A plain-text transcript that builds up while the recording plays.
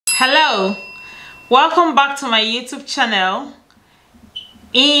Hello, welcome back to my YouTube channel.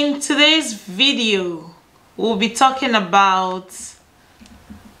 In today's video we'll be talking about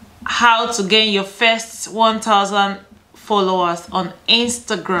how to gain your first 1,000 followers on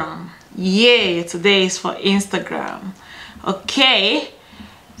Instagram. Yeah, today is for Instagram. Okay,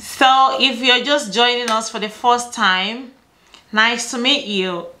 so if you're just joining us for the first time, nice to meet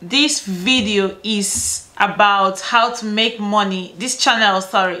you. This video is about how to make money. This channel,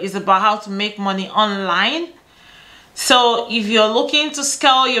 is about how to make money online. So if you're looking to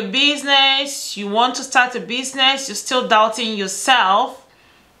scale your business, you want to start a business, you're still doubting yourself,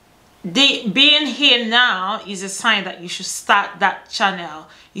 being here now is a sign that you should start that channel.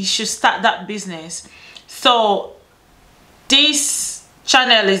 You should start that business. So this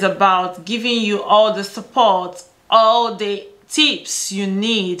channel is about giving you all the support, all the tips you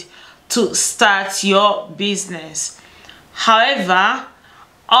need to start your business. However,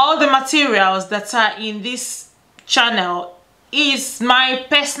 all the materials that are in this channel is my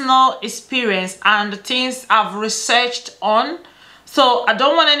personal experience and the things I've researched on. So I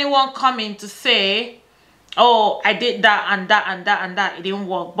don't want anyone coming to say, oh, I did that and that and that and that, it didn't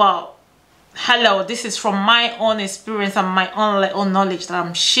work. But hello, this is from my own experience and my own knowledge that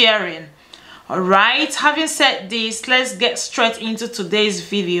I'm sharing. Alright, having said this, let's get straight into today's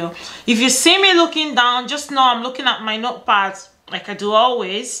video. If you see me looking down, just know I'm looking at my notepad like I do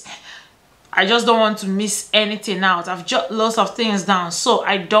always. I just don't want to miss anything out. I've jotted lots of things down, so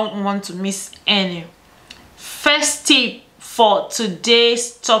I don't want to miss any. First tip for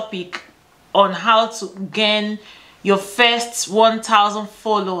today's topic on how to gain your first 1,000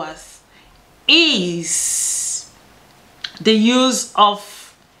 followers is the use of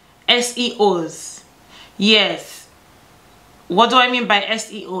SEOs. Yes, what do I mean by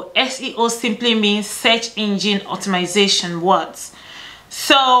SEO? SEO simply means search engine optimization words.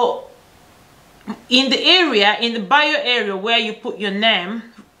 So in the area, in the bio area where you put your name,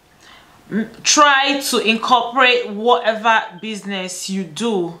 try to incorporate whatever business you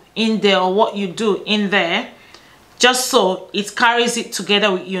do in there or what you do in there, just so it carries it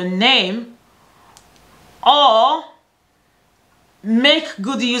together with your name. Or make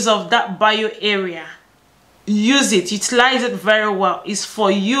good use of that bio area. Use it, utilize it very well. It's for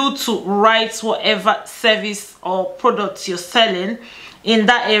you to write whatever service or product you're selling in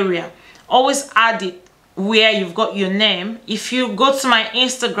that area. Always add it where you've got your name. If you go to my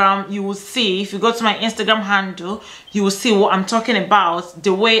Instagram, you will see, if you go to my Instagram handle, you will see what I'm talking about,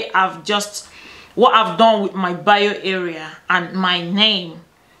 the way what I've done with my bio area and my name.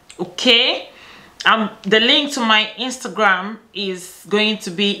 Okay, the link to my Instagram is going to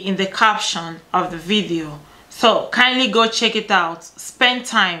be in the caption of the video, so kindly go check it out. Spend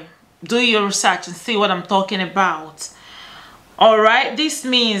time, do your research and see what I'm talking about. All right, this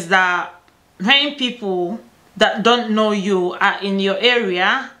means that when people that don't know you are in your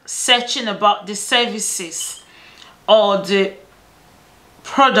area searching about the services or the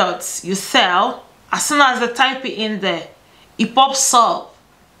products you sell, as soon as they type it in there, it pops up.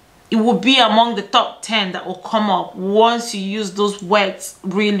 It will be among the top 10 that will come up once you use those words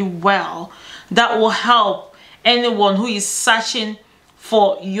really well. That will help anyone who is searching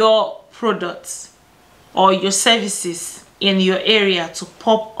for your products or your services in your area to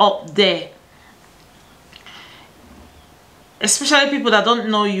pop up there. Especially people that don't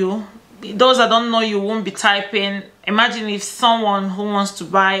know you. Those that don't know you won't be typing. Imagine if someone who wants to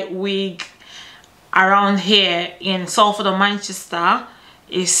buy wig around here in Salford or Manchester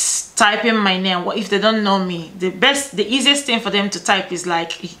is typing my name. What if they don't know me? The easiest thing for them to type is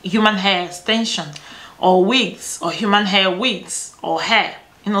like human hair extension or wigs or human hair wigs or hair,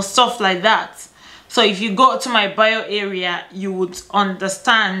 you know, stuff like that. So if you go to my bio area, you would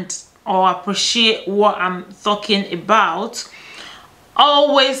understand or appreciate what I'm talking about.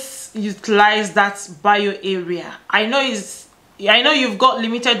 Always utilize that bio area. I know you've got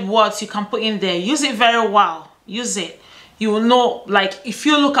limited words you can put in there. Use it very well. Use it. You will know, like if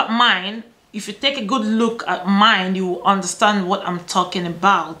you look at mine, if you take a good look at mine, you will understand what I'm talking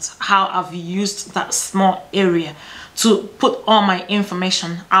about, how I've used that small area to put all my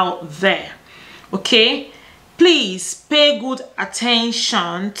information out there. Okay, please pay good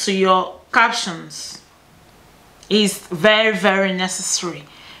attention to your captions. It's very, very necessary.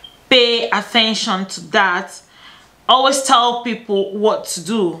 Pay attention to that. Always tell people what to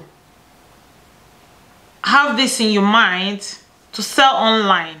do. Have this in your mind. To sell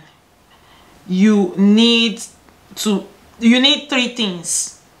online, you need 3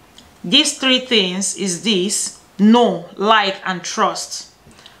 things. These 3 things is this: know, like, and trust.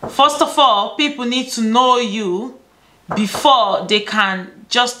 First of all, people need to know you before they can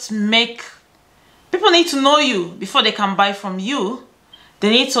just make people need to know you before they can buy from you. They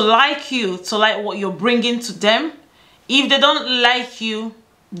need to like you, to like what you're bringing to them. If they don't like you,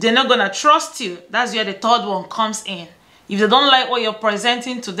 they're not gonna trust you. That's where the third one comes in. If they don't like what you're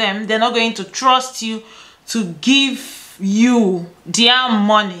presenting to them, they're not going to trust you to give you their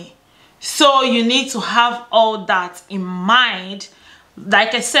money. So you need to have all that in mind.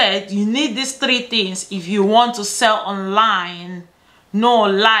 Like I said, you need these three things if you want to sell online. Know,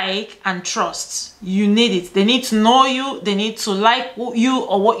 like, and trust. You need it. They need to know you. They need to like you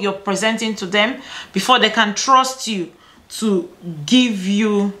or what you're presenting to them before they can trust you to give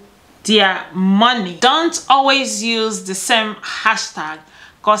you their money. Don't always use the same hashtag,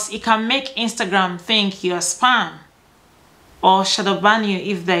 because it can make Instagram think you're spam or shadow ban you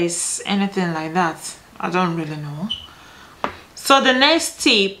if there is anything like that. I don't really know. So the next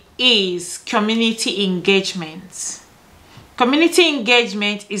tip is community engagement. Community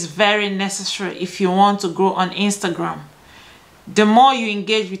engagement is very necessary if you want to grow on Instagram. The more you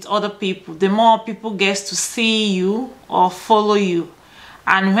engage with other people, the more people get to see you or follow you.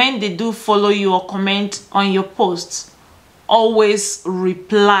 And when they do follow you or comment on your posts, always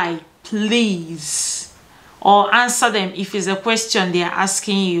reply, please, or answer them if it's a question they are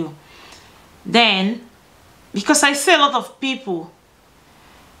asking you. Then, because I see a lot of people,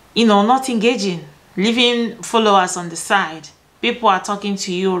 not engaging, leaving followers on the side. People are talking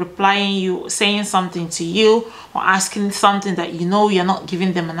to you, replying you, saying something to you, or asking something that you're not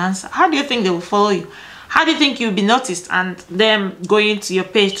giving them an answer. How do you think they will follow you? How do you think you'll be noticed and them going to your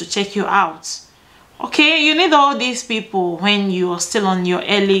page to check you out? Okay, you need all these people when you are still on your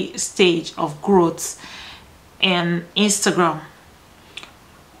early stage of growth in Instagram.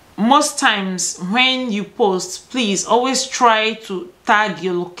 Most times when you post, please always try to tag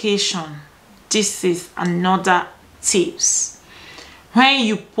your location. This is another tips. When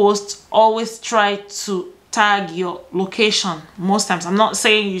you post, always try to tag your location. Most times, I'm not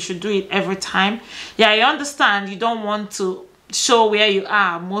saying you should do it every time. Yeah, I understand you don't want to show where you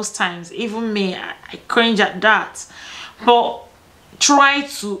are most times. Even me, I cringe at that. But try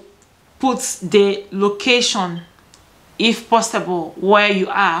to put the location, if possible, where you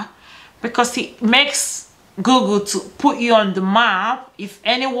are, because it makes Google to put you on the map. If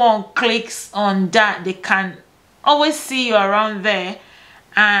anyone clicks on that, they can always see you around there,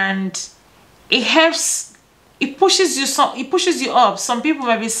 and it helps. It pushes you up. Some people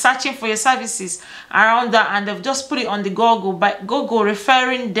may be searching for your services around that, and they've just put it on the Google, by Google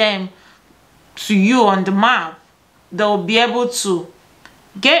referring them to you on the map. They'll be able to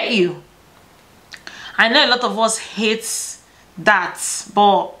get you. I know a lot of us hate that,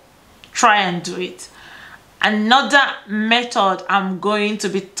 but try and do it. Another method I'm going to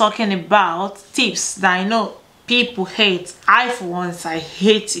be talking about, tips that I know people hate. I, for once, I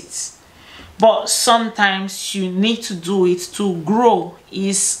hate it. But sometimes you need to do it to grow,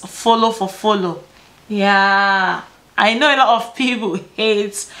 is follow for follow. Yeah, I know a lot of people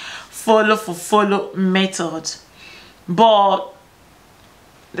hate follow for follow method. But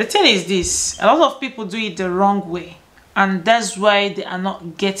the thing is this, a lot of people do it the wrong way. And that's why they are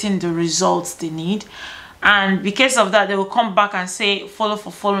not getting the results they need. And because of that, they will come back and say follow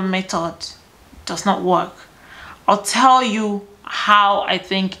for follow method does not work. I'll tell you how I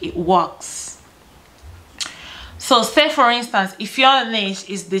think it works. So say for instance, if your niche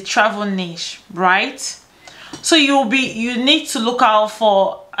is the travel niche, right? So you need to look out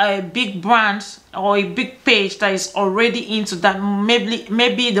for a big brand or a big page that is already into that.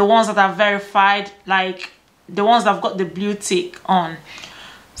 Maybe the ones that are verified, like the ones that have got the blue tick on.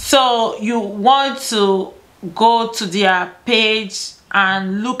 So you want to go to their page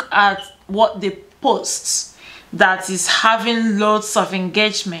and look at what they post that is having loads of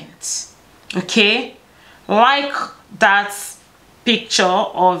engagement. Okay, like that picture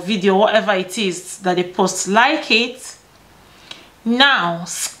or video, whatever it is that they post, like it. Now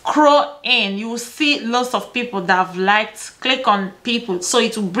scroll in, you will see lots of people that have liked. Click on people, so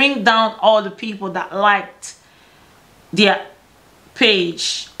it will bring down all the people that liked their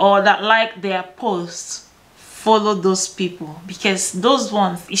page or that like their post. Follow those people, because those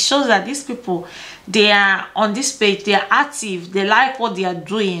ones, it shows that these people, they are on this page, they are active, they like what they are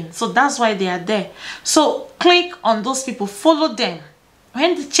doing, so that's why they are there. So click on those people, follow them.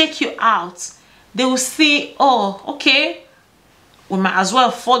 When they check you out, they will see, oh, okay, we might as well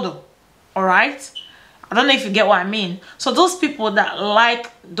follow. All right, I don't know if you get what I mean. So those people that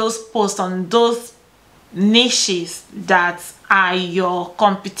like those posts on those niches that are your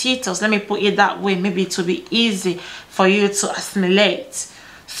competitors, let me put it that way, maybe it will be easy for you to assimilate.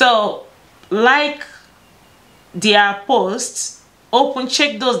 So like their posts, open,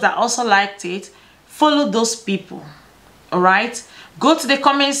 check those that also liked it, follow those people. All right, go to the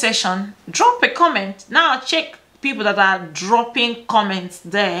comment section, drop a comment. Now check people that are dropping comments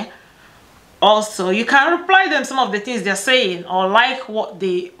there. Also, you can reply them some of the things they're saying, or like what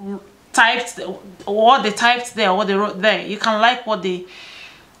they typed, what they typed there, what they wrote there. You can like you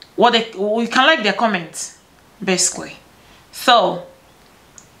can like their comments, basically. So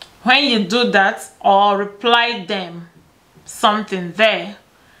when you do that or reply them something there,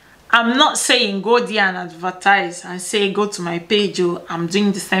 I'm not saying go there and advertise and say go to my page, or I'm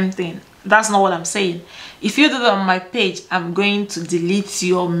doing the same thing. That's not what I'm saying. If you do that on my page, I'm going to delete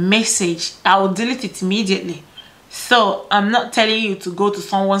your message. I will delete it immediately. So I'm not telling you to go to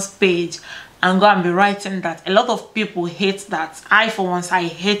someone's page and go and be writing that. A lot of people hate that. I, for once, I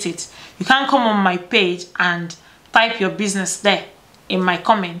hate it. You can't come on my page and type your business there in my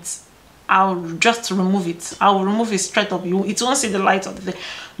comments. I'll just remove it. I'll remove it straight up. It won't see the light of the day.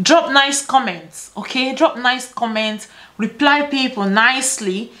 Drop nice comments, okay? Drop nice comments. Reply people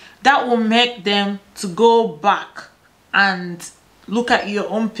nicely. That will make them to go back and look at your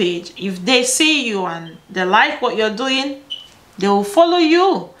own page. If they see you and they like what you're doing, they will follow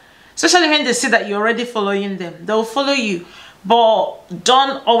you. Especially when they see that you're already following them, they will follow you. But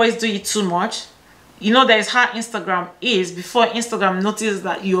don't always do it too much. You know, that is how Instagram is. Before Instagram notices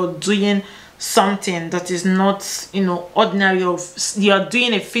that you're doing something that is not, you know, ordinary, or you're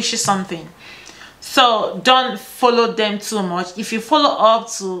doing a fishy something. So don't follow them too much. If you follow up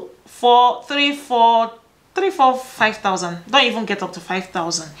to 5,000, don't even get up to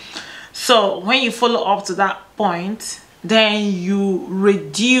 5,000. So when you follow up to that point, then you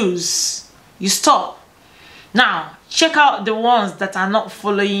reduce, you stop. Now check out the ones that are not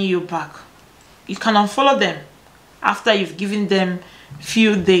following you back. You can unfollow them after you've given them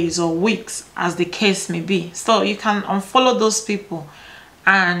few days or weeks, as the case may be. So you can unfollow those people,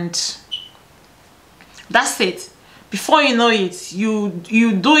 and that's it. Before you know it, you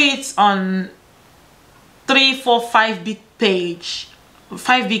do it on 3, 4, 5 big pages.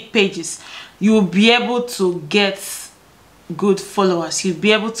 You will be able to get good followers. You'll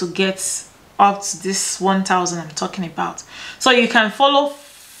be able to get up to this 1,000 I'm talking about. So you can follow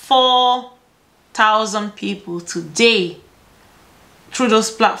 4,000 people today through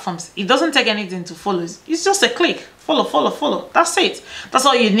those platforms. It doesn't take anything to follow. It's just a click. Follow, follow, follow. That's it. That's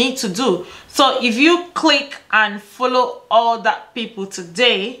all you need to do. So if you click and follow all that people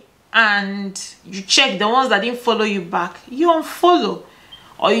today, and you check the ones that didn't follow you back, you unfollow.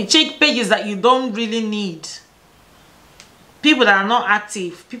 Or you check pages that you don't really need, people that are not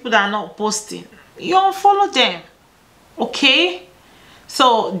active, people that are not posting, you unfollow them. Okay?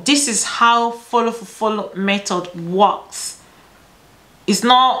 So this is how follow for follow method works. It's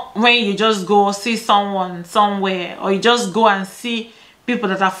not when you just go see someone somewhere, or you just go and see people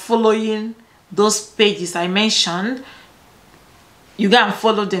that are following those pages I mentioned, you go and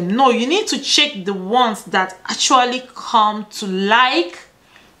follow them. No, you need to check the ones that actually come to like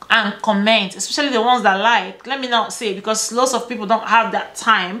and comment, especially the ones that like. Let me not say, because lots of people don't have that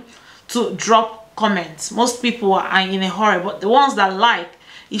time to drop comments. Most people are in a hurry, but the ones that like,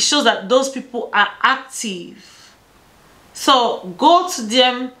 it shows that those people are active. So go to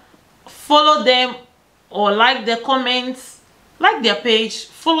them, follow them, or like their comments, like their page,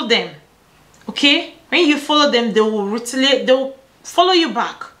 follow them. Okay? When you follow them, they will retaliate, they will follow you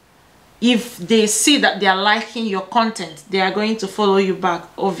back. If they see that they are liking your content, they are going to follow you back,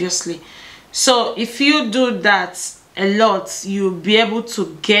 obviously. So if you do that a lot, you'll be able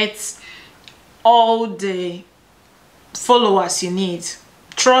to get all the followers you need.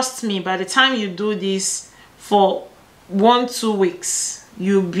 Trust me, by the time you do this for 1-2 weeks,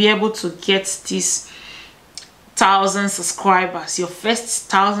 you'll be able to get this 1,000 subscribers, your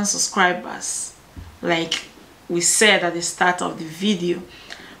first 1,000 subscribers, like we said at the start of the video.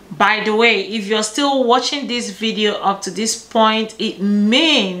 By the way, if you're still watching this video up to this point, it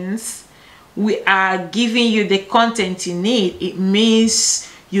means we are giving you the content you need. It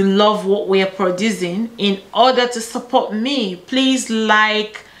means you love what we are producing. In order to support me, please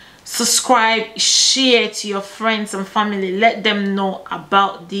like, subscribe, share to your friends and family. Let them know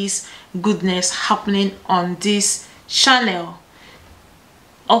about this goodness happening on this channel.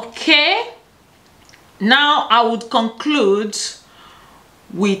 Okay, now I would conclude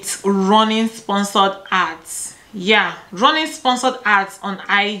with running sponsored ads. Yeah, running sponsored ads on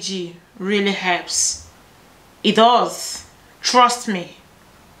IG really helps. It does. Trust me,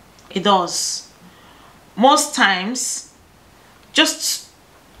 it does. Most times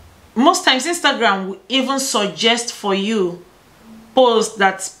Instagram will even suggest for you posts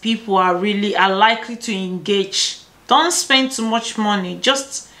that people are likely to engage Don't spend too much money.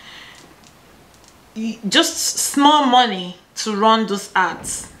 Just small money to run those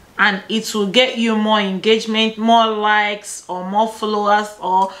ads, and it will get you more engagement, more likes, or more followers,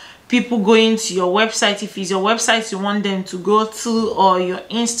 or people going to your website if it's your website you want them to go to, or your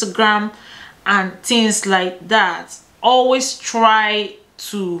Instagram and things like that. Always try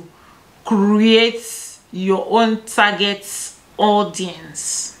to create your own target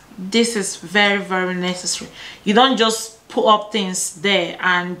audience. This is very, very necessary. You don't just put up things there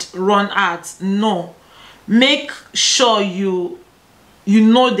and run ads. No, make sure you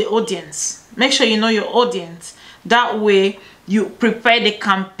know the audience. Make sure you know your audience. That way you prepare the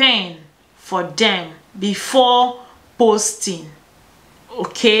campaign for them before posting.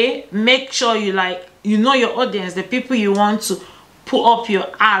 Okay, make sure you know your audience, the people you want to put up your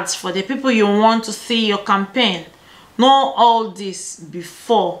ads for, the people you want to see your campaign. Know all this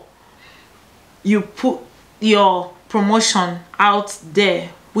before you put your promotion out there.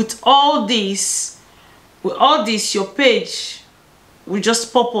 With all this, your page will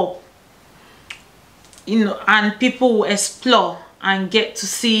just pop up, you know, and people will explore and get to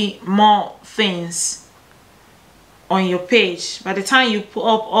see more things on your page. By the time you put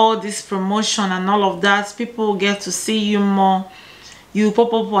up all this promotion and all of that, people will get to see you more. You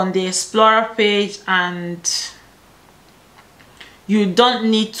pop up on the Explorer page, and you don't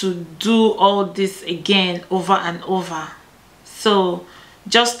need to do all this again over and over. So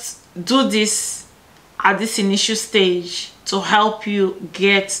just do this at this initial stage to help you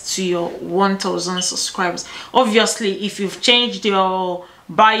get to your 1,000 subscribers. Obviously, if you've changed your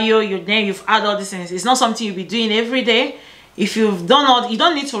bio, your name, you've added all these things, it's not something you'll be doing every day. If you've done all, you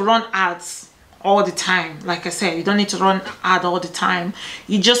don't need to run ads all the time. Like I said, you don't need to run ad all the time.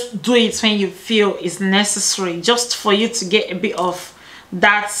 You just do it when you feel it's necessary, just for you to get a bit of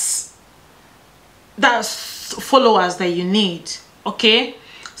that's followers that you need. Okay,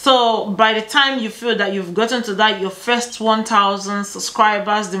 so by the time you feel that you've gotten to that, your first 1,000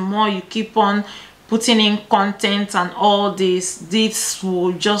 subscribers, the more you keep on putting in content and all this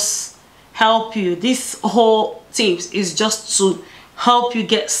will just help you. This whole tips is just to help you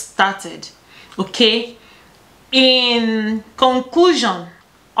get started. Okay, in conclusion,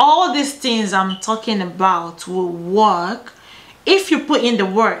 all these things I'm talking about will work if you put in the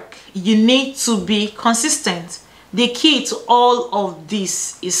work. You need to be consistent. The key to all of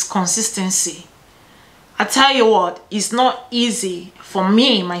this is consistency. I tell you what, it's not easy for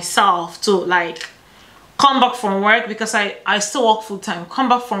me myself to come back from work, because I still work full-time. Come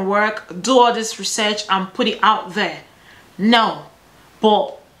back from work, do all this research and put it out there. No,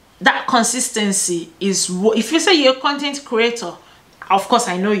 but that consistency is what, if you say you're a content creator, of course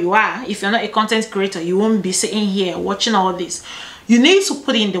I know you are. If you're not a content creator, you won't be sitting here watching all this. You need to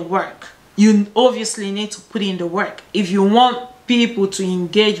put in the work. You obviously need to put in the work if you want people to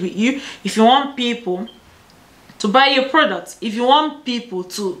engage with you, if you want people to buy your products, if you want people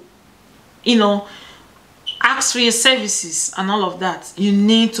to, you know, ask for your services and all of that. You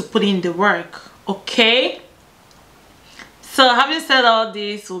need to put in the work. Okay, so having said all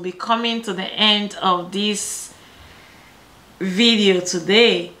this, we'll be coming to the end of this video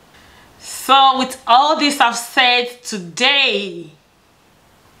today. So with all this I've said today,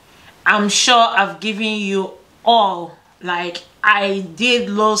 I'm sure I've given you all, I did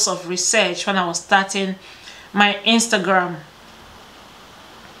lots of research when I was starting my Instagram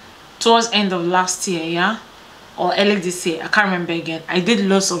towards end of last year, yeah, or early this year, I can't remember again. I did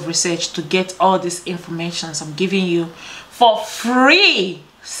lots of research to get all this information I'm giving you for free.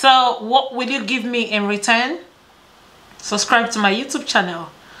 So what will you give me in return? Subscribe to my YouTube channel,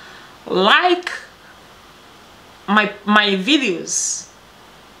 like my videos,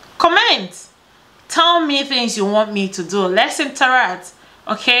 comment, tell me things you want me to do. Let's interact.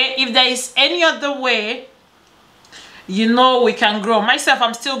 Okay, if there is any other way, you know, we can grow. Myself,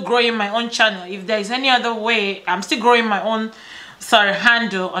 I'm still growing my own channel. If there is any other way, I'm still growing my own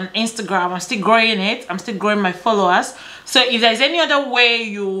handle on Instagram. I'm still growing it. I'm still growing my followers. So if there's any other way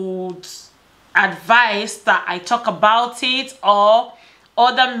you'd advise that I talk about it, or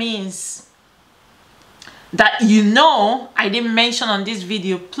other means that you know I didn't mention on this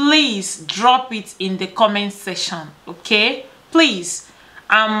video, please drop it in the comment section. Okay, please.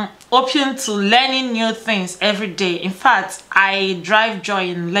 I'm open to learning new things every day. In fact, I drive joy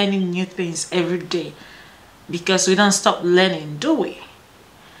in learning new things every day, because we don't stop learning, do we?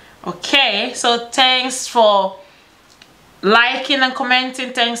 Okay, so thanks for liking and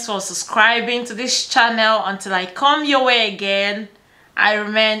commenting. Thanks for subscribing to this channel. Until I come your way again, I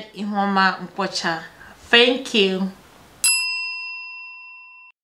remain Ihoma Mpocha. Thank you.